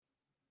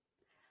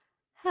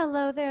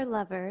Hello there,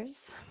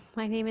 lovers.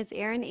 My name is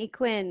Erin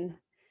Equin.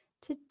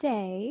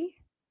 Today,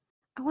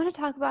 I want to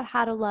talk about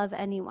how to love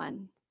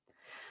anyone.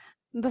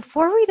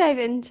 Before we dive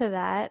into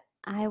that,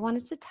 I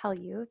wanted to tell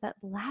you that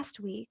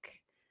last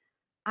week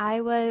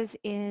I was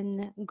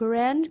in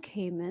Grand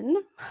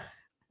Cayman,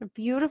 a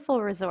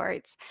beautiful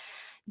resort,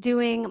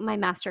 doing my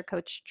master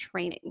coach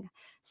training.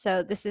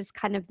 So, this is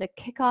kind of the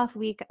kickoff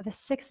week of a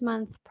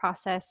 6-month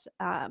process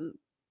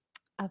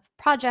of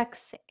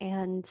projects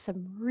and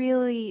some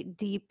really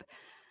deep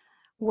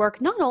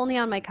work not only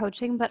on my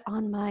coaching but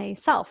on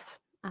myself.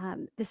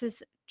 This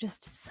is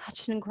just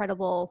such an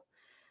incredible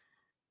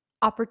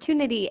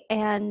opportunity.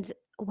 And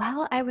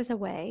while I was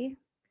away,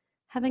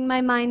 having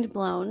my mind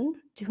blown,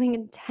 doing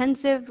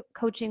intensive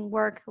coaching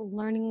work,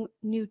 learning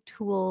new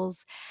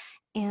tools,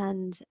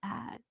 and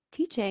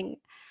teaching,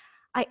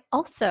 I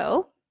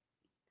also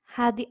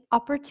had the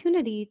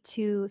opportunity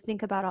to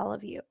think about all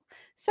of you.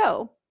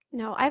 So,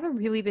 I have a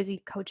really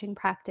busy coaching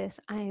practice.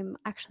 I'm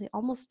actually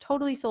almost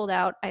totally sold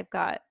out. I've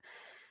got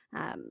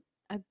um,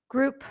 a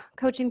group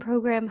coaching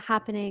program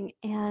happening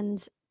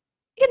and,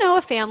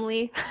 a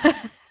family,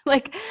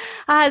 like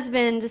a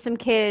husband, some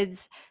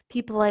kids,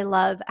 people I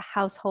love, a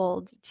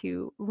household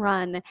to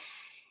run.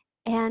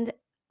 And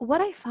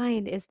what I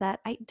find is that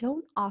I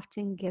don't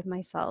often give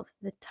myself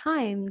the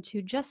time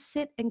to just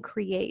sit and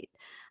create,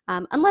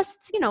 unless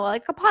it's,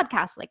 like a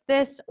podcast like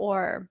this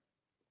or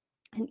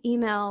an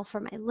email for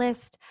my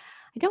list.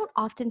 I don't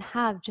often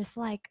have just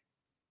like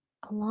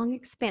a long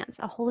expanse,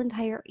 a whole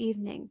entire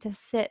evening to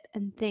sit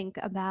and think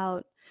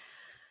about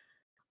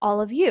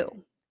all of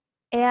you.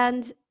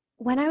 And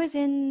when I was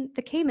in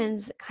the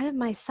Caymans, kind of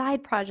my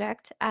side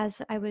project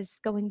as I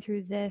was going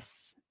through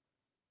this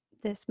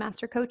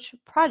master coach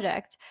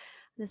project,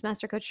 this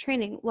master coach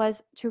training,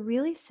 was to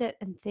really sit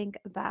and think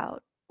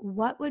about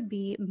what would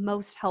be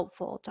most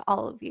helpful to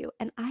all of you.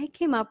 And I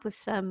came up with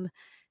some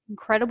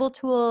incredible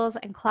tools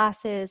and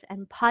classes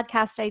and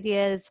podcast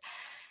ideas.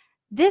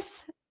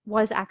 This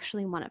was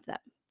actually one of them.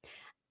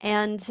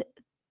 And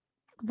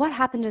what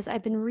happened is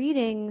I've been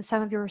reading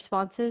some of your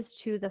responses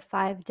to the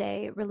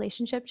 5-day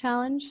relationship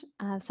challenge.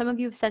 Some of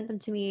you have sent them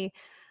to me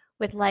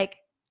with like,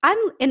 I'm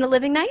in a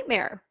living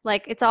nightmare.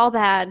 Like it's all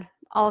bad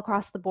all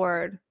across the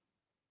board.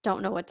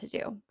 Don't know what to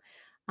do.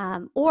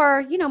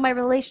 Or, my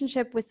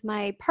relationship with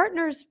my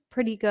partner's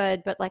pretty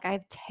good, but like I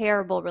have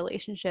terrible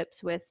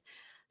relationships with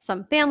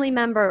some family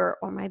member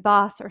or my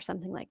boss or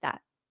something like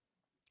that.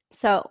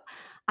 So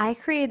I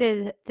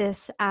created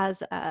this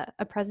as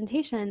a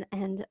presentation,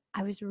 and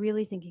I was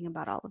really thinking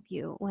about all of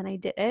you when I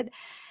did it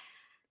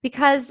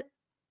because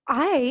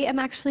I am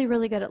actually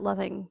really good at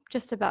loving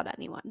just about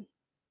anyone.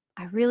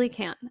 I really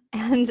can.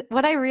 And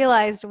what I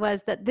realized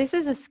was that this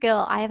is a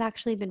skill I have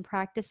actually been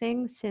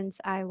practicing since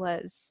I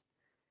was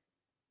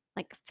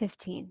like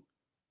 15.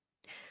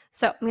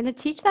 So I'm going to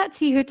teach that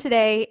to you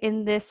today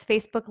in this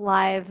Facebook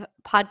Live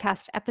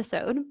podcast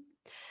episode.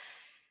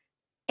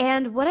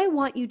 And what I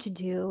want you to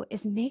do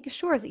is make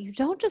sure that you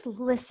don't just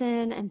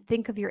listen and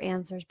think of your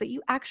answers, but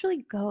you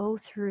actually go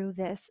through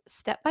this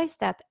step by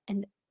step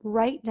and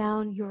write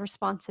down your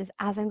responses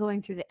as I'm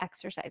going through the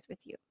exercise with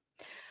you.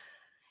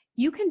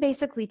 You can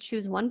basically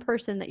choose one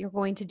person that you're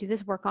going to do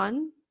this work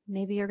on.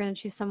 Maybe you're going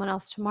to choose someone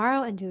else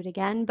tomorrow and do it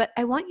again, but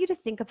I want you to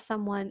think of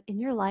someone in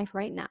your life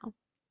right now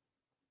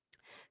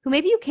who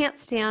maybe you can't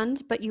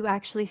stand, but you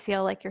actually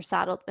feel like you're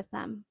saddled with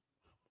them.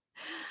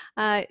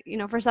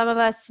 For some of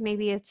us,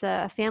 maybe it's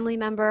a family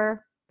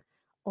member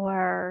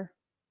or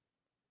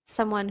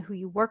someone who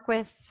you work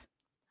with,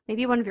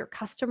 maybe one of your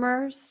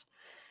customers.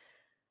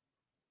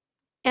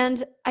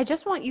 And I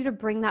just want you to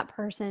bring that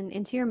person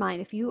into your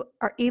mind. If you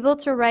are able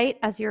to write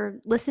as you're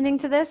listening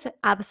to this,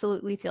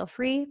 absolutely feel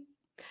free.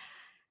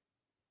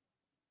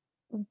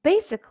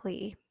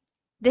 Basically,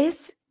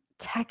 this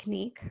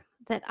technique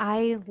that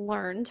I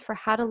learned for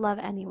how to love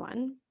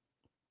anyone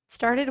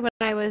started when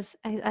I was,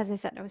 as I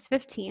said, I was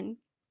 15.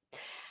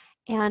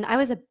 And I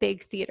was a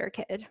big theater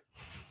kid,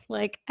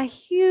 like a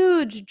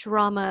huge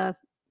drama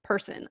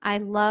person. I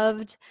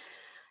loved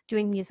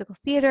doing musical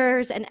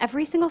theaters, and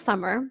every single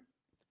summer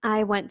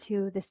I went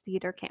to this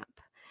theater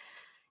camp.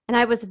 And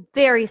I was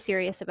very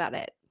serious about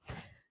it.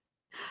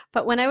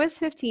 But when I was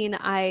 15,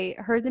 I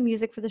heard the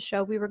music for the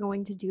show we were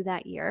going to do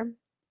that year.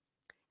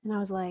 And I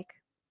was like,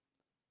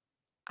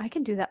 I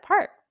can do that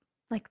part.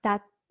 Like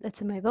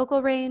that's in my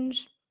vocal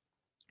range.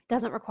 It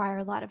doesn't require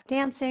a lot of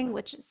dancing,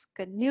 which is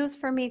good news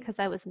for me because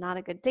I was not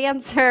a good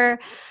dancer.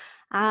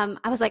 I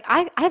was like,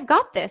 I've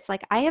got this.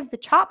 Like I have the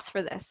chops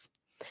for this.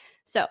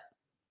 So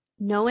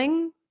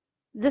knowing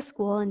the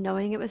school and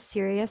knowing it was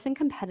serious and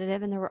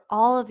competitive, and there were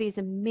all of these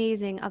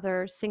amazing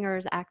other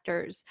singers,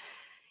 actors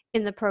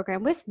in the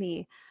program with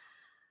me,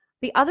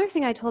 the other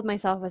thing I told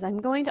myself was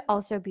I'm going to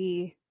also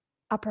be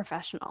a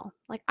professional.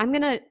 Like I'm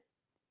going to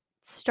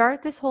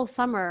start this whole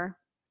summer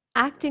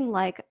acting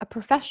like a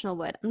professional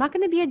would. I'm not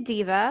going to be a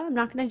diva. I'm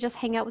not going to just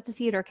hang out with the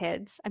theater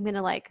kids. I'm going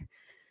to like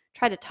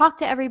try to talk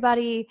to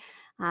everybody,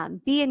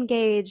 be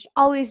engaged,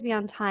 always be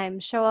on time,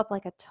 show up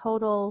like a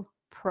total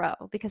pro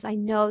because I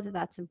know that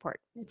that's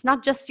important. It's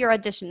not just your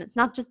audition. It's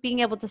not just being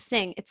able to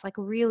sing. It's like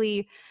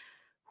really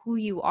who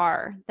you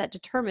are that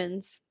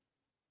determines,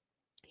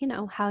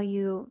 how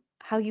you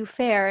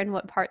fare and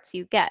what parts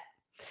you get.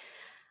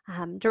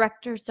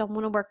 Directors don't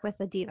want to work with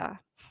a diva.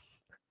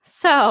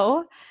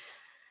 So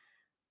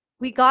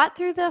we got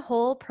through the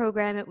whole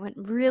program. It went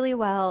really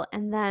well.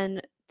 And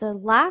then the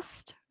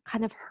last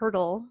kind of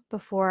hurdle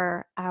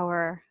before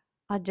our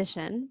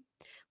audition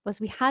was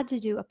we had to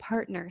do a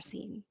partner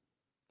scene.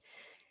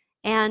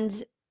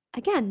 And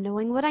again,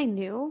 knowing what I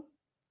knew,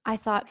 I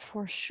thought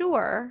for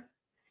sure,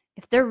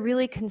 if they're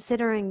really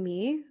considering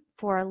me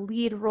for a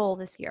lead role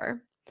this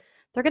year,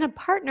 they're going to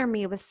partner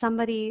me with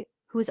somebody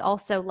who's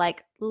also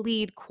like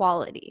lead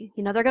quality.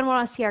 They're going to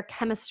want to see our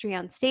chemistry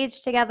on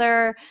stage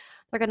together.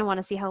 They're going to want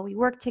to see how we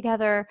work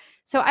together.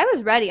 So I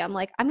was ready. I'm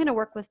like, I'm going to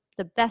work with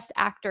the best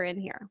actor in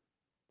here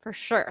for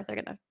sure. They're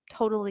going to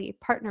totally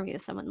partner me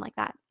with someone like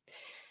that.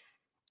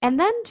 And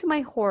then to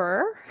my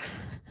horror,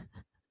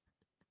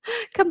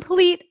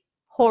 complete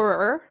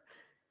horror,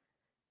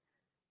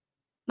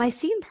 my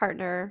scene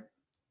partner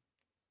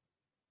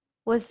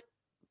was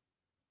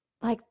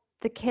like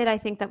the kid I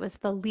think that was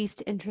the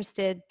least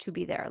interested to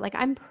be there. Like,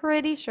 I'm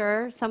pretty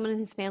sure someone in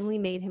his family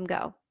made him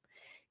go.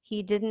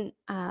 He didn't,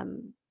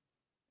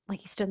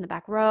 he stood in the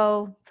back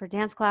row for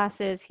dance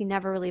classes. He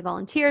never really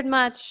volunteered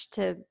much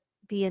to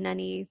be in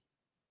any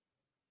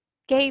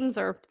games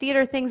or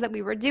theater things that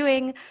we were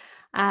doing.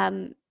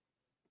 And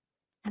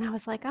I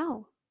was like,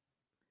 oh,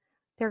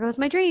 there goes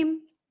my dream.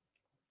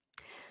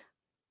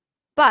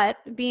 But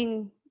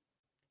being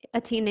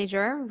a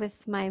teenager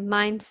with my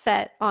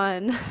mindset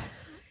on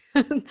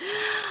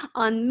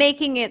on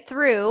making it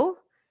through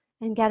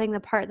and getting the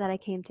part that I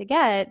came to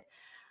get,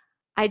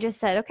 I just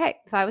said, okay,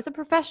 if I was a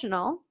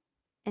professional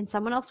and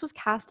someone else was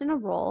cast in a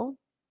role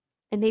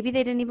and maybe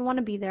they didn't even want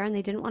to be there and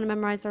they didn't want to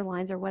memorize their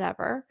lines or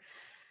whatever,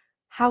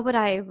 how would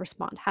I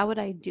respond? How would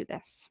I do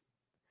this?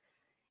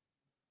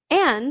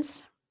 And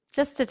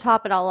just to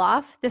top it all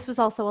off, this was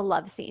also a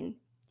love scene.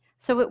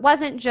 So it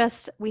wasn't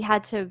just we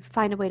had to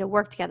find a way to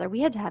work together.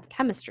 We had to have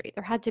chemistry.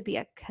 There had to be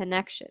a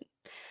connection.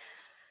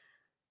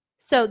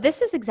 So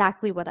this is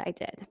exactly what I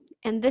did.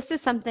 And this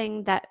is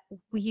something that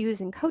we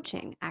use in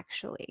coaching,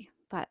 actually.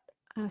 But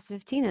I was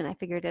 15 and I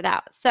figured it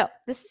out. So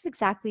this is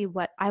exactly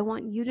what I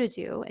want you to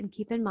do and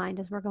keep in mind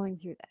as we're going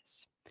through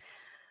this.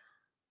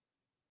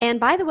 And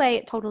by the way,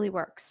 it totally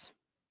works.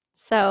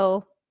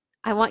 So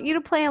I want you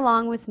to play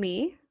along with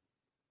me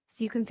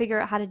so you can figure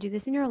out how to do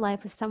this in your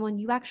life with someone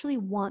you actually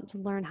want to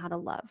learn how to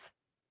love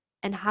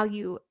and how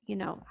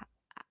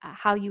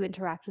how you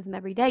interact with them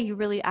every day. You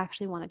really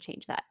actually want to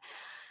change that.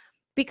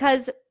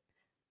 Because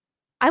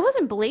I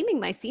wasn't blaming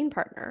my scene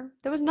partner.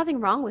 There was nothing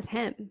wrong with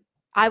him.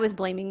 I was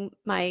blaming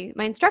my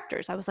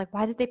instructors. I was like,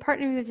 why did they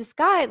partner me with this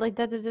guy? Like,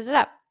 da, da, da, da,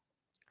 da.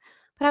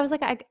 But I was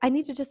like, I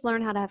need to just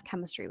learn how to have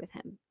chemistry with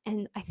him.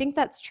 And I think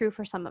that's true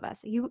for some of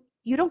us. You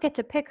don't get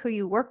to pick who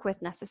you work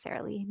with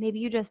necessarily. Maybe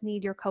you just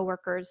need your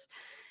coworkers.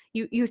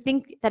 You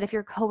think that if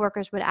your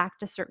coworkers would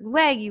act a certain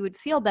way, you would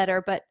feel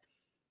better, but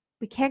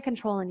we can't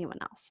control anyone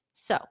else.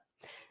 So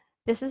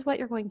this is what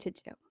you're going to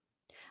do.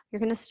 You're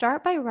going to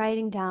start by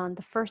writing down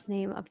the first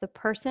name of the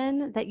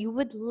person that you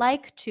would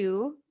like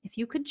to, if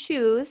you could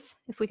choose,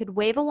 if we could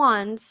wave a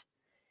wand,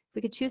 if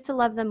we could choose to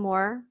love them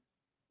more,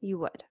 you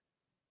would.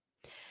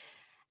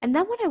 And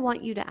then what I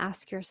want you to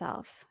ask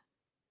yourself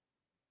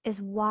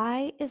is,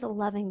 why is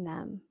loving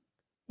them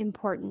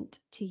important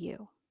to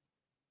you?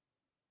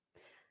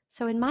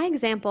 So in my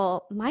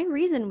example, my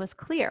reason was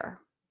clear.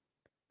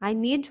 I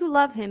need to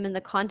love him in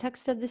the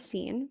context of the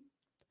scene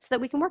so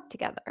that we can work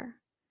together.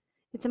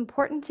 It's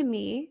important to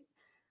me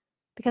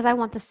because I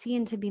want the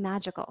scene to be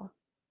magical.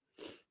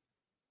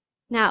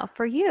 Now,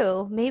 for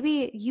you,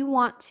 maybe you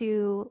want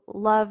to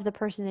love the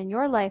person in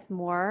your life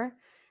more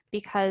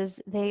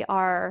because they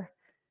are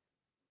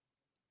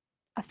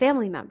a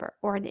family member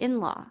or an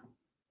in-law.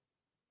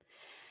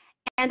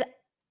 And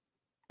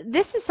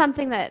this is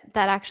something that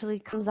actually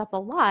comes up a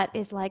lot,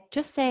 is like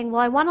just saying,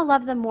 well, I want to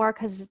love them more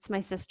because it's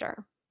my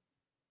sister.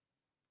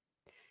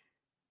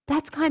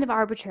 That's kind of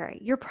arbitrary.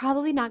 You're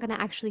probably not going to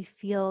actually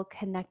feel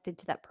connected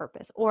to that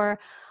purpose. Or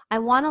I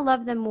want to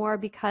love them more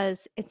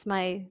because it's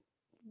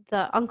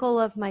the uncle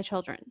of my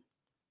children.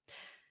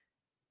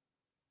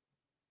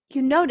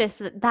 You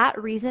notice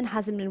that reason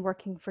hasn't been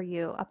working for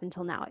you up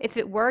until now. If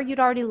it were, you'd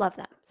already love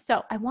them.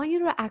 So I want you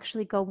to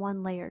actually go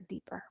one layer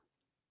deeper.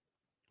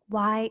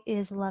 Why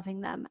is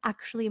loving them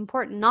actually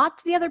important? Not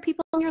to the other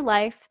people in your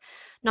life,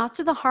 not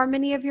to the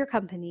harmony of your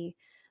company,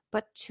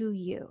 but to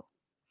you.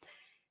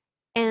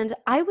 And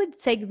I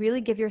would say really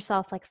give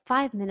yourself like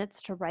 5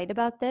 minutes to write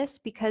about this,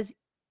 because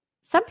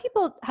some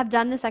people have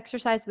done this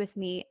exercise with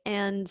me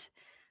and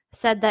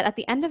said that at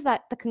the end of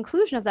that, the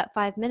conclusion of that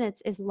 5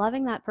 minutes is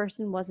loving that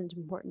person wasn't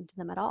important to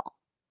them at all.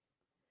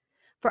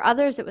 For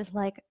others, it was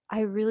like,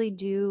 I really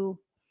do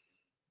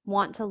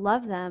want to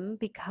love them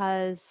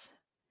because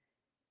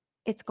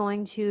it's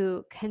going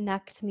to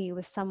connect me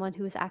with someone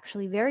who is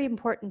actually very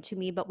important to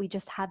me, but we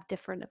just have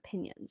different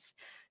opinions.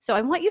 So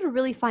I want you to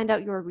really find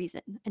out your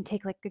reason and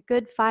take like a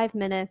good 5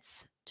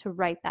 minutes to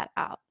write that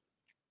out.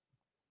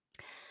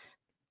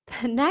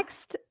 The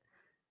next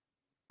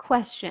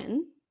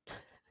question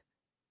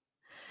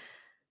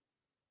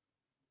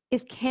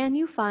is, can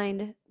you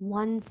find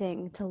one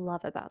thing to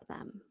love about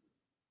them?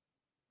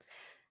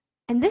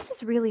 And this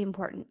is really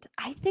important.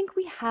 I think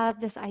we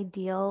have this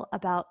ideal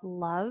about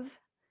love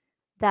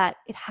that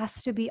it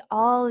has to be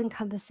all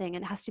encompassing.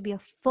 It has to be a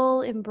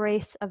full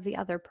embrace of the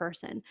other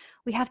person.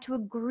 We have to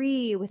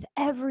agree with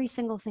every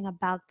single thing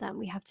about them.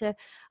 We have to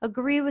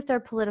agree with their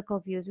political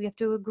views. We have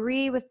to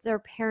agree with their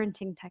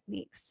parenting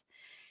techniques.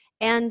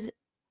 And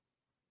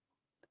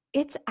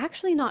it's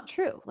actually not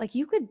true. Like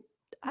you could,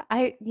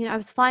 I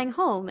was flying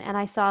home and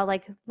I saw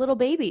like little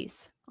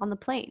babies on the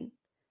plane.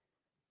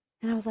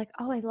 And I was like,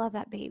 oh, I love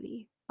that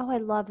baby. Oh, I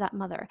love that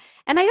mother.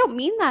 And I don't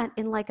mean that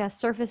in like a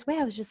surface way.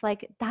 I was just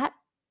like, that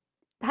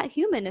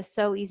human is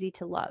so easy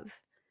to love.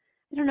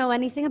 I don't know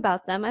anything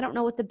about them. I don't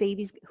know who the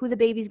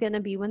baby's going to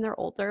be when they're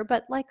older,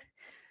 but like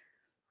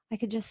I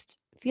could just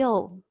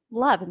feel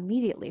love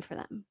immediately for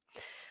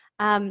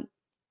them.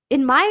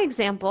 In my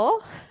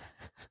example,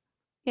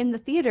 in the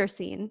theater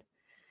scene,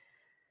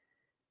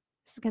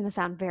 this is going to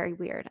sound very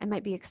weird. I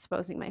might be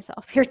exposing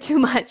myself here too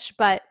much,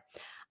 but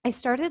I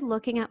started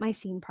looking at my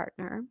scene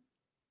partner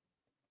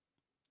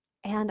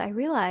and I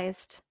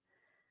realized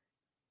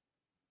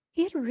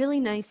he had really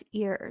nice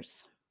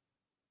ears.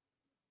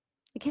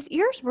 Like his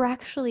ears were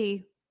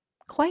actually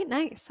quite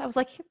nice. I was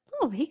like,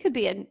 oh, he could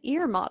be an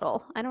ear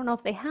model. I don't know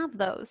if they have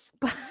those,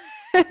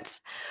 but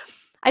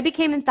I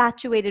became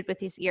infatuated with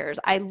his ears.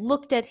 I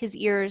looked at his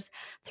ears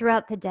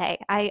throughout the day.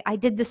 I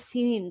did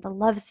the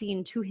love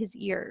scene to his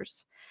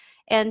ears.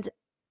 And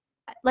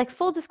like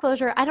full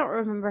disclosure, I don't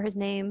remember his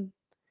name.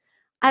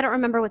 I don't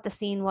remember what the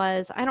scene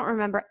was. I don't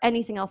remember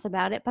anything else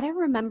about it, but I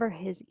remember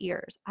his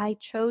ears. I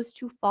chose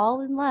to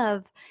fall in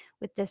love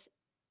with this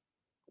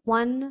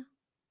one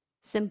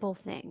simple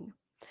thing.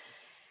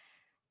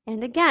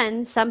 And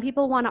again, some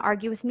people want to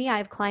argue with me. I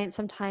have clients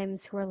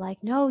sometimes who are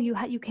like, no,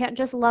 you can't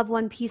just love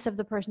one piece of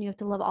the person. You have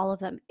to love all of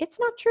them. It's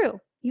not true.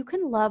 You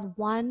can love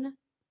one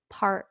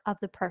part of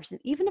the person,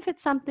 even if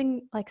it's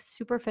something like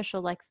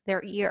superficial, like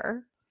their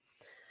ear.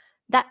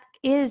 That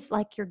is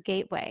like your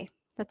gateway.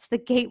 That's the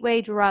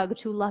gateway drug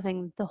to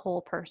loving the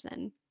whole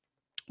person,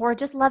 or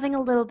just loving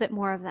a little bit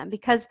more of them.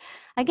 Because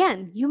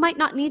again, you might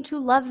not need to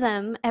love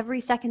them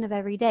every second of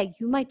every day.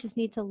 You might just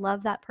need to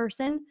love that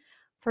person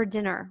for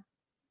dinner,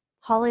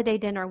 holiday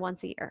dinner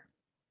once a year.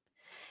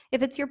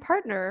 If it's your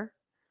partner,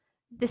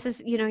 this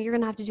is, you're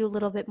going to have to do a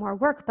little bit more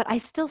work, but I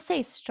still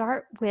say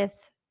start with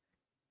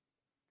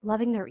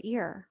loving their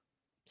ear.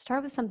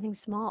 Start with something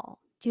small.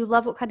 Do you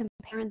love what kind of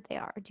parent they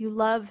are? Do you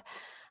love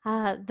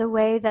the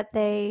way that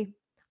they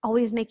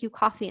always make you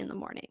coffee in the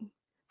morning?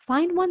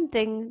 Find one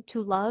thing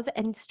to love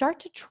and start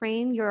to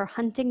train your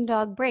hunting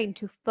dog brain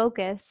to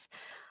focus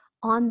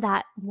on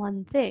that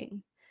one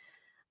thing.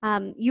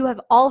 You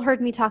have all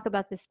heard me talk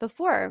about this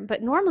before,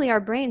 but normally our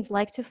brains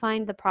like to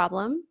find the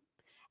problem,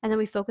 and then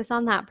we focus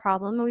on that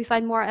problem, and we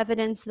find more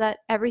evidence that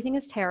everything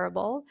is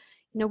terrible.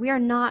 We are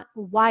not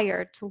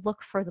wired to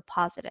look for the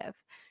positive.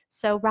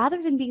 So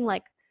rather than being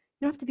like,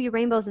 you don't have to be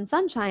rainbows and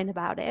sunshine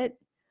about it,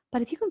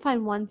 but if you can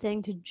find one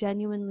thing to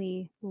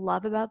genuinely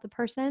love about the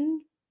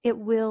person, it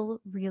will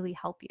really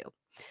help you.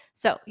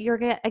 So you're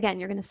going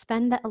to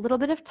spend a little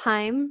bit of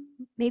time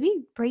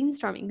maybe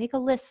brainstorming. Make a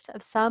list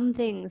of some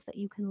things that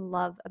you can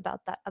love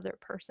about that other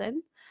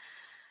person.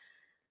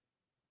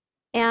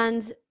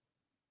 And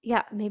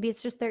yeah, maybe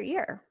it's just their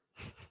ear,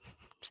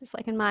 just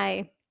like in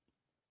my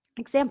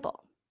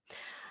example.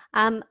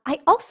 I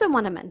also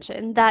want to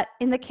mention that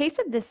in the case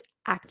of this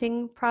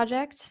acting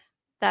project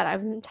that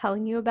I'm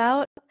telling you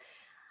about,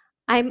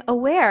 I'm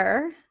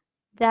aware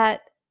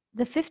that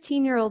the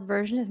 15-year-old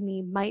version of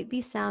me might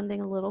be sounding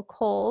a little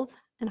cold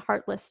and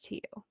heartless to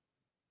you.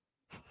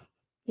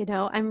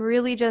 I'm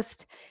really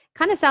just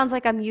kind of sounds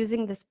like I'm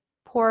using this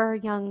poor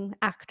young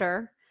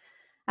actor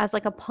as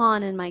like a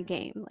pawn in my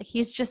game. Like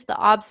he's just the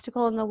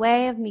obstacle in the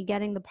way of me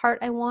getting the part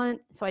I want.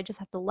 So I just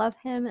have to love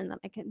him and then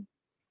I can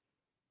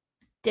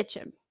ditch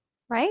him,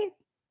 right?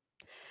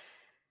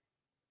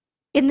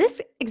 In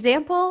this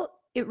example,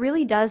 it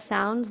really does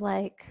sound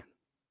like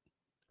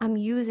I'm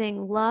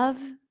using love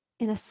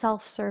in a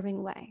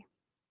self-serving way.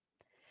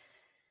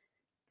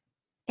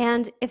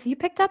 And if you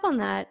picked up on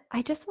that,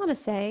 I just want to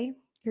say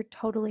you're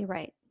totally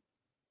right.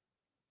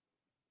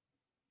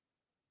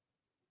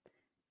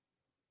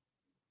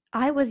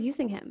 I was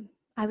using him.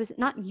 I was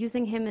not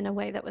using him in a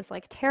way that was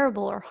like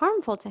terrible or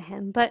harmful to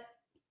him, but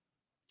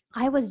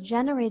I was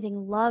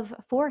generating love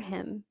for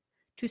him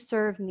to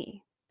serve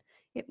me.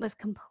 It was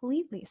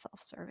completely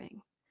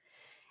self-serving.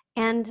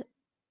 And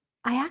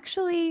I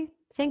actually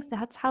think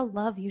that's how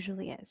love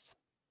usually is.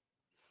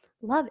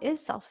 Love is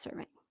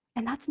self-serving,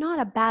 and that's not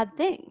a bad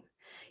thing.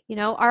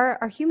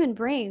 Our human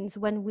brains,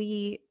 when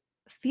we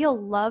feel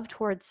love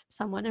towards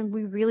someone and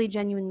we really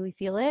genuinely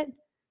feel it,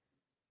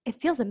 it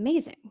feels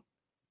amazing.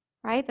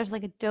 right? There's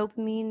like a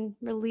dopamine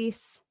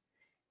release.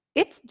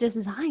 It's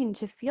designed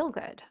to feel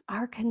good.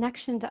 Our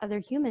connection to other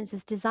humans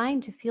is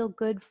designed to feel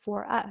good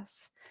for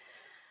us.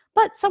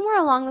 But somewhere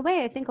along the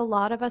way, I think a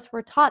lot of us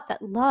were taught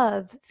that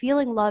love,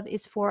 feeling love,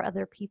 is for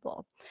other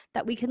people,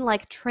 that we can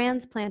like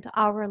transplant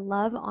our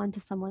love onto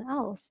someone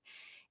else.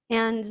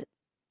 And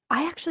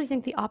I actually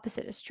think the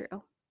opposite is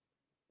true.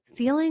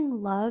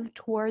 Feeling love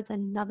towards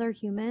another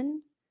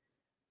human,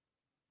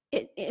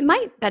 it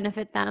might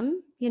benefit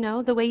them, you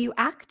know, the way you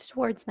act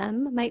towards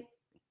them might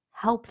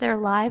help their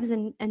lives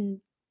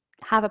and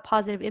have a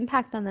positive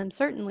impact on them,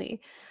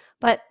 certainly.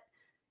 But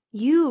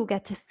you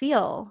get to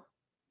feel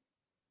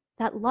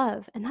that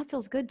love, and that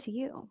feels good to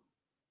you.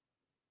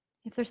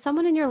 If there's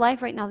someone in your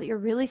life right now that you're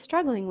really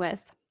struggling with,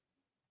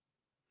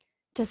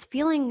 does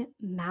feeling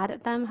mad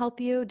at them help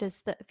you? Does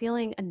the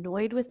feeling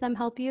annoyed with them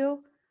help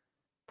you?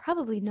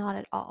 Probably not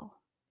at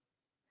all.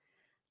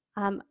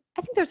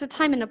 I think there's a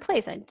time and a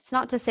place. It's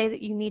not to say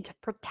that you need to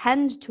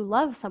pretend to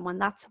love someone.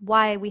 That's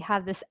why we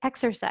have this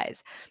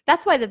exercise.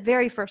 That's why the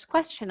very first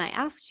question I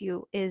asked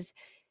you is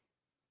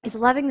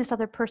loving this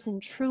other person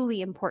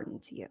truly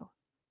important to you?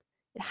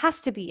 It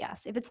has to be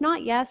yes. If it's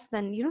not yes,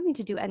 then you don't need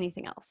to do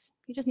anything else.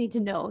 You just need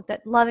to know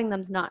that loving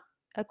them's not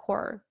a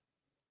core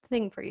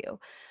thing for you.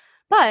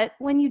 But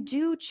when you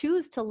do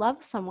choose to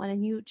love someone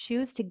and you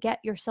choose to get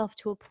yourself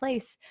to a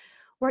place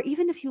where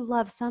even if you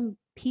love some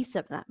piece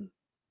of them,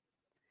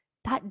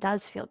 that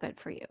does feel good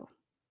for you.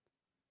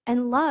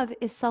 And love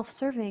is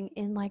self-serving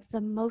in like the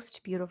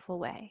most beautiful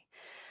way.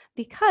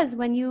 Because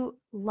when you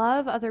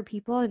love other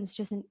people and it's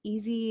just an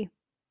easy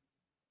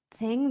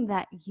thing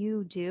that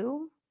you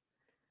do,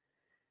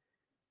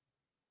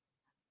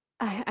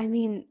 I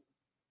mean,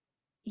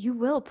 you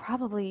will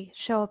probably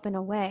show up in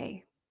a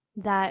way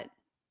that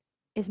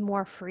is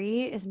more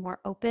free, is more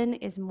open,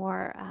 is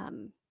more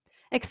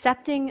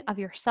accepting of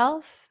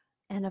yourself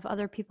and of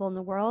other people in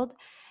the world.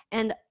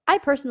 And I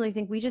personally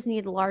think we just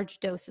need large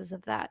doses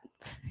of that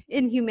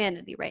in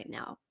humanity right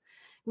now.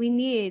 We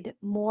need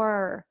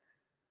more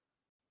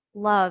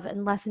love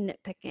and less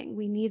nitpicking.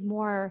 We need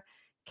more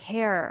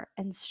care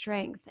and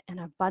strength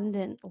and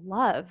abundant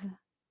love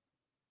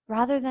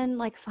rather than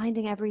like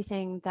finding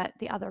everything that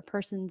the other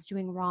person's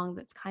doing wrong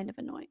that's kind of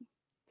annoying.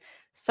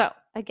 So,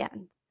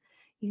 again,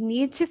 you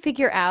need to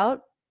figure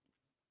out,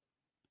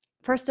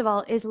 first of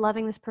all, is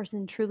loving this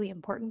person truly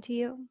important to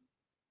you?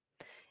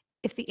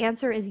 If the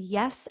answer is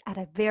yes at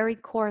a very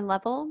core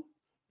level,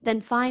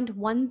 then find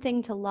one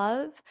thing to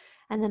love,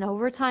 and then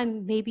over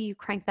time, maybe you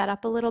crank that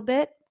up a little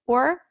bit,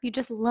 or you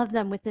just love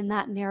them within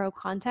that narrow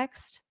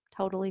context.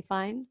 Totally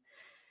fine.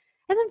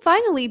 And then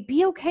finally,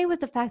 be okay with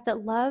the fact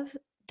that love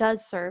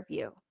does serve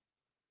you.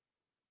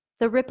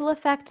 The ripple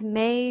effect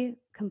may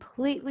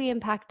completely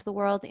impact the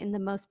world in the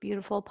most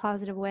beautiful,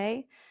 positive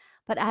way,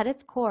 but at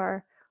its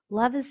core,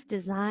 love is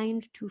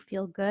designed to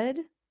feel good,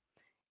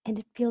 and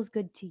it feels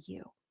good to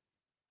you.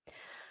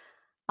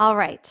 All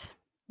right.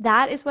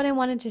 That is what I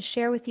wanted to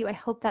share with you. I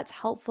hope that's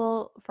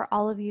helpful for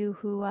all of you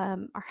who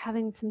are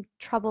having some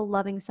trouble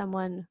loving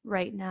someone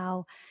right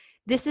now.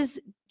 This is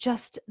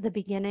just the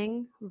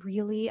beginning,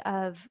 really,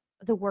 of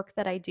the work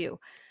that I do.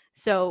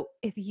 So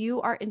if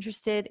you are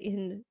interested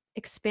in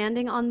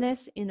expanding on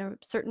this in a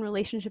certain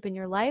relationship in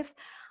your life,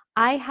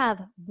 I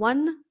have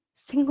one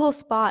single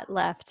spot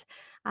left.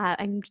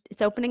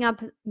 It's opening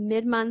up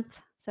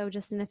mid-month, so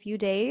just in a few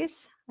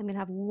days. I'm going to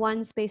have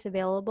one space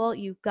available.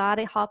 You've got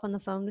to hop on the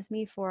phone with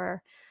me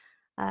for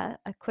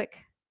a quick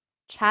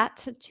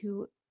chat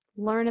to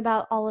learn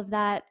about all of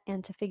that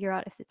and to figure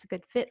out if it's a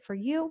good fit for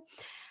you.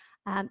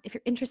 If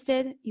you're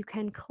interested, you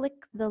can click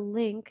the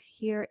link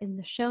here in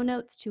the show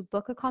notes to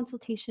book a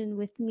consultation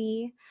with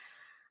me.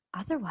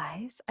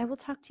 Otherwise, I will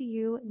talk to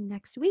you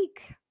next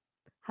week.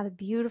 Have a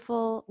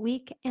beautiful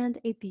week and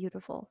a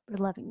beautiful,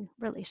 loving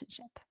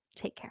relationship.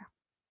 Take care.